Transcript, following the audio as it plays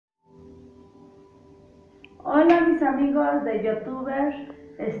Hola mis amigos de YouTuber,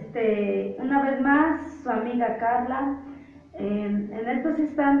 una vez más su amiga Carla. En estos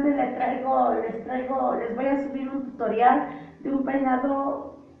instantes les voy a subir un tutorial de un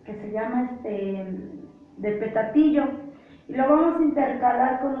peinado que se llama de petatillo y lo vamos a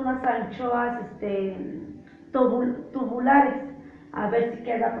intercalar con unas anchoas tubulares, a ver si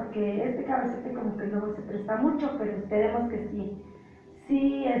queda, porque este cabecete como que no se presta mucho, pero esperemos que sí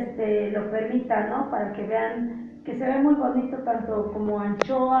lo permita, ¿no? Para que vean que se ve muy bonito tanto como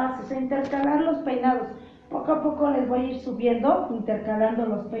anchoas, o sea, intercalar los peinados. Poco a poco les voy a ir subiendo, intercalando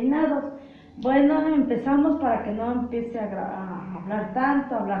los peinados. Bueno, empezamos para que no empiece a hablar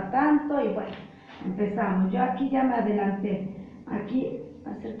tanto y bueno, empezamos. Yo aquí ya me adelanté. Aquí,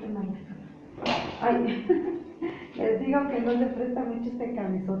 acérquenme a la cámara. Ay, les digo que no se presta mucho este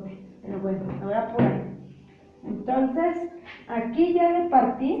camisote, pero bueno, me voy a apurar. Entonces, aquí ya le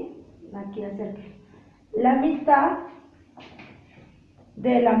partí, aquí acerque, la mitad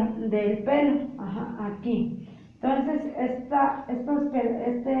del pelo, aquí. Entonces,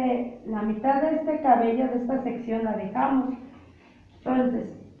 la mitad de este cabello, de esta sección, la dejamos.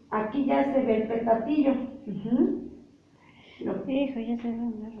 Entonces, aquí ya se ve el petatillo. Hijo, ya se ve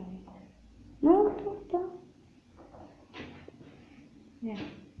una rodilla. No, no está. Ya.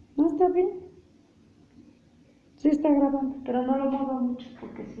 No está bien. Sí está grabando, pero no lo muevo mucho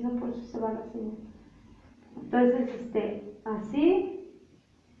porque si no por eso se va la señal. Entonces, así.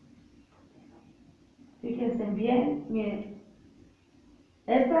 Fíjense bien, miren.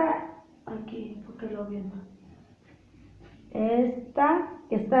 Aquí, porque lo viendo. Esta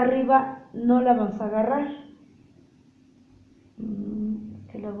que está arriba no la vamos a agarrar.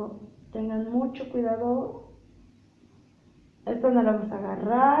 Que luego tengan mucho cuidado. Esta no la vamos a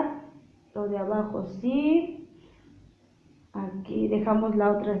agarrar. Lo de abajo sí. Aquí dejamos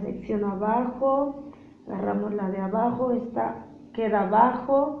la otra sección abajo. Agarramos la de abajo. Esta queda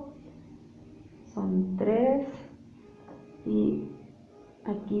abajo. Son 3. Y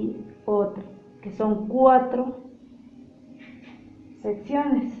aquí otra, que son 4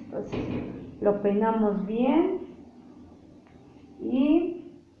 secciones. Entonces lo peinamos bien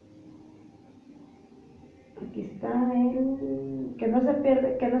y aquí está que no se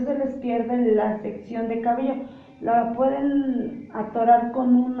pierde, que no se les pierde la sección de cabello. La pueden atorar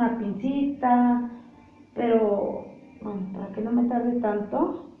con una pincita, pero bueno, para que no me tarde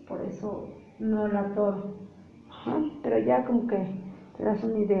tanto, por eso no la atoro. Pero ya como que te das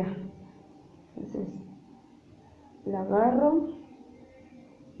una idea. Entonces la agarro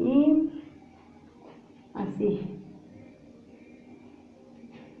y así.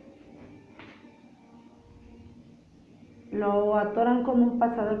 Lo atoran con un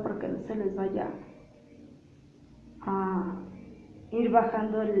pasador para que no se les vaya a ir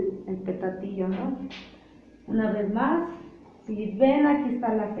bajando el petatillo, ¿no? Una vez más, si ven, aquí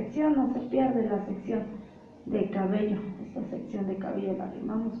está la sección, no se pierde la sección de cabello. Esta sección de cabello la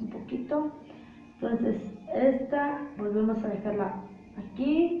limamos un poquito. Entonces esta volvemos a dejarla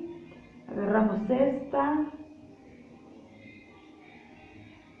aquí, agarramos esta,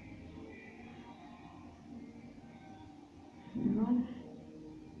 ¿no?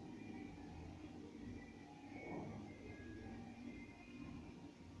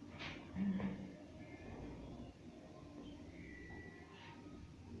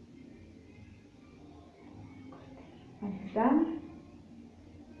 Ahí está.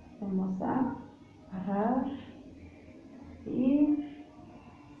 Vamos a agarrar y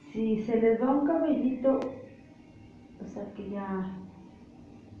si se les va un cabellito, o sea que ya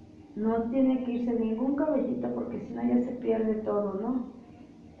no tiene que irse ningún cabellito porque si no ya se pierde todo, ¿no?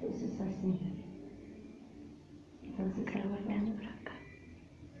 Entonces así. Entonces agarramos por acá.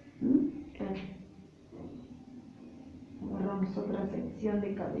 Agarramos otra sección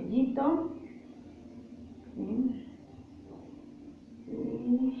de cabellito. ¿Sí?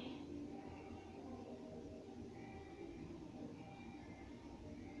 Y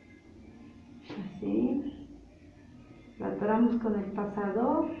así. La atoramos con el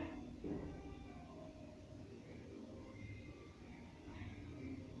pasador.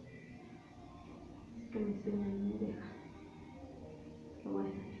 Es que mi señal no deja. Pero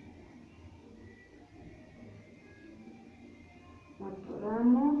bueno. La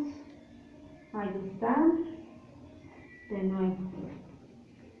atoramos. Ahí está. De nuevo.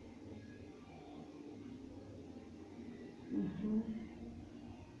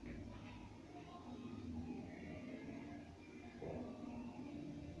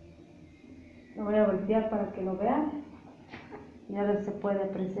 Lo voy a voltear para que lo vean y ahora se puede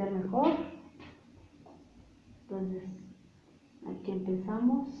apreciar mejor. Entonces aquí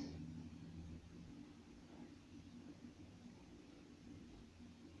empezamos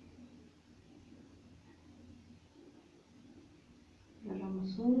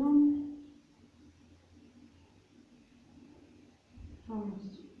Vamos,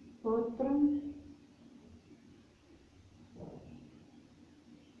 otro.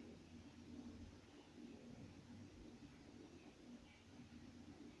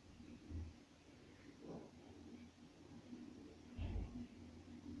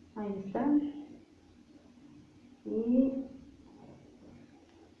 Ahí está. Y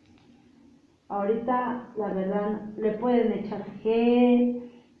ahorita, la verdad, le pueden echar gel,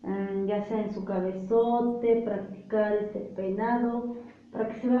 ya sea en su cabezote, practicar este peinado para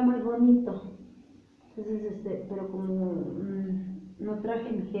que se vea más bonito. Entonces, pero como no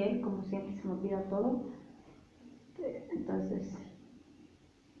traje mi gel, como siempre se me olvida todo, entonces,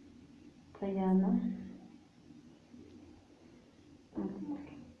 allá no.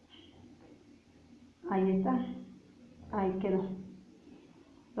 Ahí está, ahí quedó.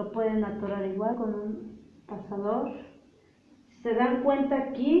 Lo pueden atorar igual con un pasador. Si se dan cuenta,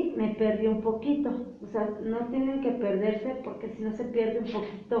 aquí me perdí un poquito, o sea, no tienen que perderse porque si no se pierde un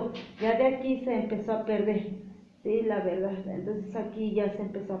poquito. Ya de aquí se empezó a perder, sí, la verdad, entonces aquí ya se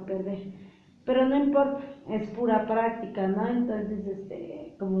empezó a perder, pero no importa, es pura práctica, ¿no? Entonces,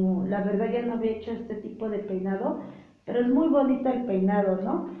 como la verdad ya no había hecho este tipo de peinado, pero es muy bonito el peinado,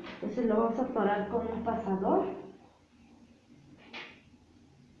 ¿no? Entonces lo vamos a atorar con un pasador.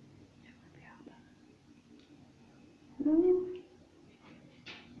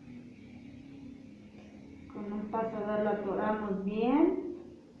 Con un pasador lo atoramos bien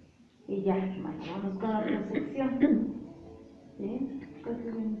y ya, vamos con la otra sección. ¿Sí?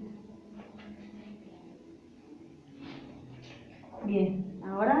 Bien,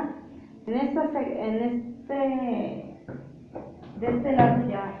 ahora de este lado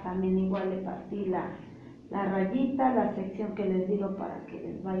ya también igual le partí la rayita, la sección que les digo para que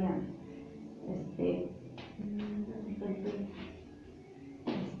les vayan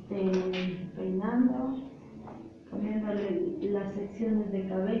peinando, poniéndole las secciones de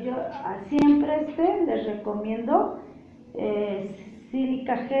cabello. Siempre les recomiendo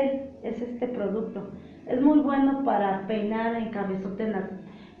Silica Gel, es este producto. Es muy bueno para peinar en cabezotes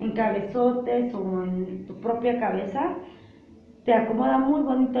o en tu propia cabeza. Te acomoda muy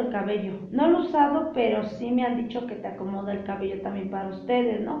bonito el cabello. No lo he usado, pero sí me han dicho que te acomoda el cabello también para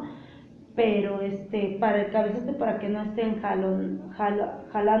ustedes, ¿no? Pero para el cabezote, para que no estén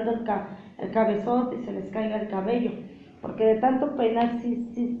jalando el cabezote y se les caiga el cabello, porque de tanto peinar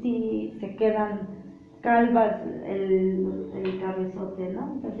sí se quedan calvas el cabezote,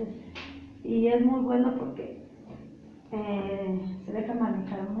 ¿no? Entonces, y es muy bueno porque se deja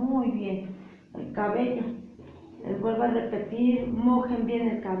manejar muy bien el cabello. Les vuelvo a repetir, mojen bien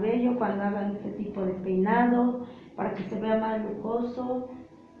el cabello cuando hagan este tipo de peinado para que se vea más lujoso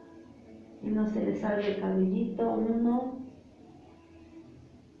y no se les salga el cabellito. 1,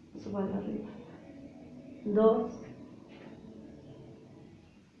 súbalo arriba, 2,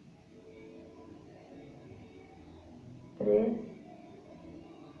 3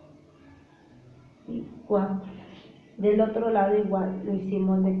 y 4. Del otro lado igual lo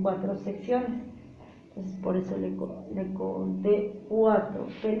hicimos de 4 secciones, entonces por eso le conté 4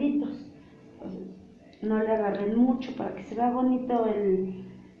 pelitos. Entonces, no le agarren mucho para que se vea bonito.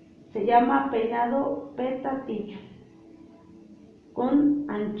 Se llama peinado petatillo con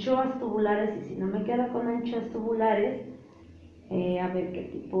anchoas tubulares, y si no me queda con anchoas tubulares, a ver qué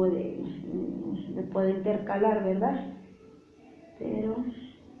tipo de puedo intercalar, ¿verdad? Pero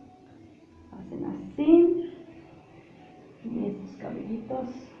hacen así y estos cabellitos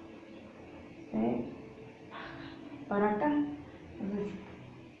para acá. Entonces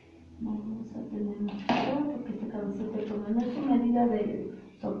vamos a tener mucho cuidado porque este cabecito, como no es su medida de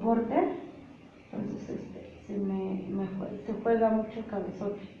soporte, entonces se juega mucho el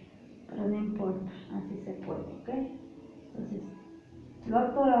cabezote, pero no importa, así se puede, ¿ok? Entonces lo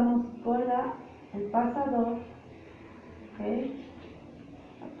atoramos con el pasador, ¿ok?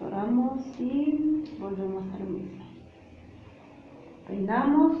 Atoramos y volvemos a lo mismo.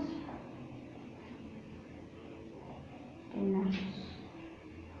 Peinamos,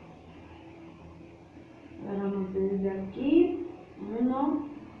 agarramos desde aquí, 1,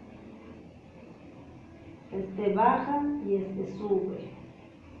 baja y sube,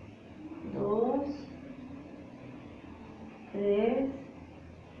 2, 3,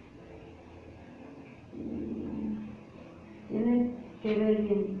 tiene que ver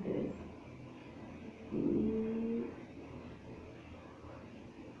bien, 3 y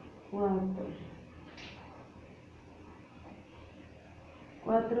 4.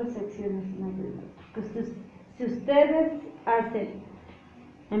 4 secciones más de la. Si ustedes hacen,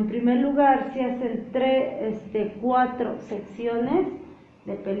 en primer lugar, si hacen 4 secciones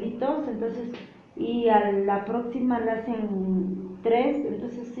de pelitos, entonces, y a la próxima le hacen 3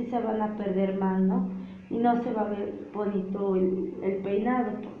 se van a perder más, ¿no? Y no se va a ver bonito el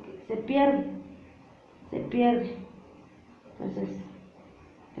peinado porque se pierde. Entonces,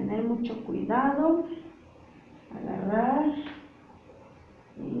 tener mucho cuidado, agarrar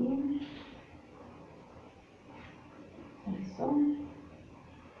y eso.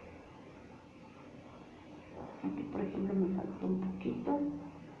 Aquí, por ejemplo, me faltó un poquito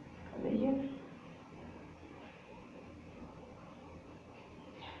cabello.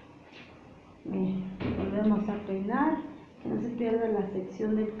 Bien, volvemos a peinar, que no se pierda la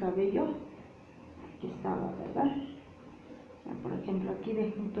sección del cabello. Aquí estaba, ¿verdad? Por ejemplo, aquí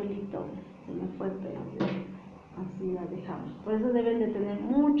dejé un pelito, se me fue, pero así la dejamos. Por eso deben de tener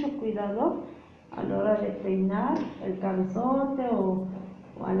mucho cuidado a la hora de peinar el cabezote o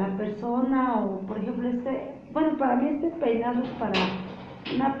a la persona, o por ejemplo bueno, para mí este peinado es para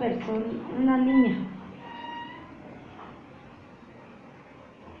una persona, una niña.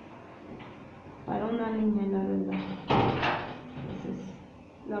 Para una niña, la verdad. Entonces,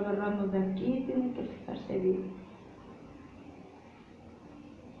 lo agarramos de aquí, tiene que fijarse bien.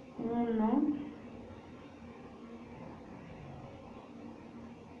 1,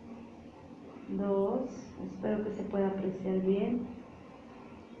 2, espero que se pueda apreciar bien.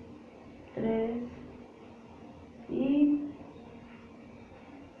 3 y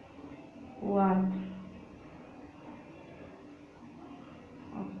 4.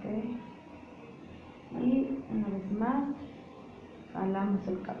 Ok. Y una vez más, jalamos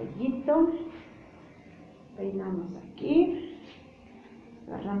el cabellito, peinamos aquí,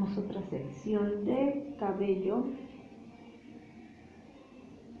 agarramos otra sección de cabello.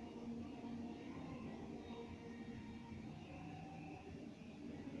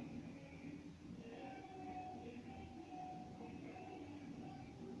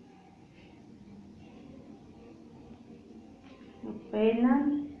 Lo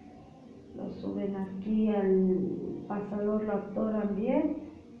peinan, lo suben aquí al pasador, lo atoran bien.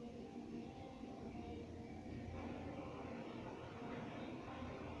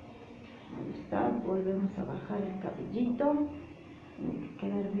 Ahí está, volvemos a bajar el cabellito. Tiene que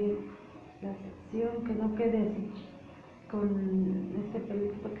quedar bien la sección, que no quede así con este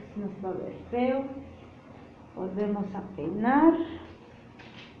pelito porque se nos va a ver feo. Volvemos a peinar.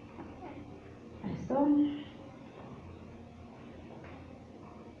 Eso.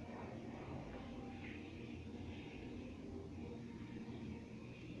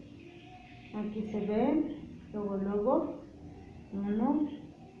 Aquí se ve, luego, 1,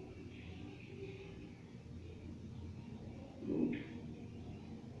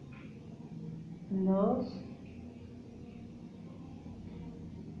 2,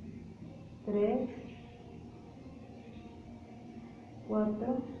 3,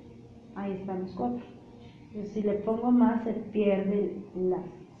 4, ahí están los 4. Entonces, si le pongo más se pierde la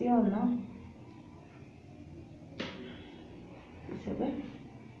sección, ¿no? ¿Sí se ve?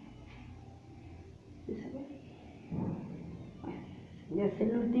 ¿Sí se ve? Bueno, ya es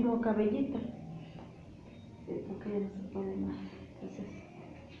el último cabellito. Creo que ya no se puede más. Entonces,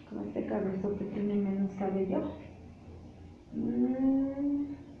 con este cabezote tiene menos cabello.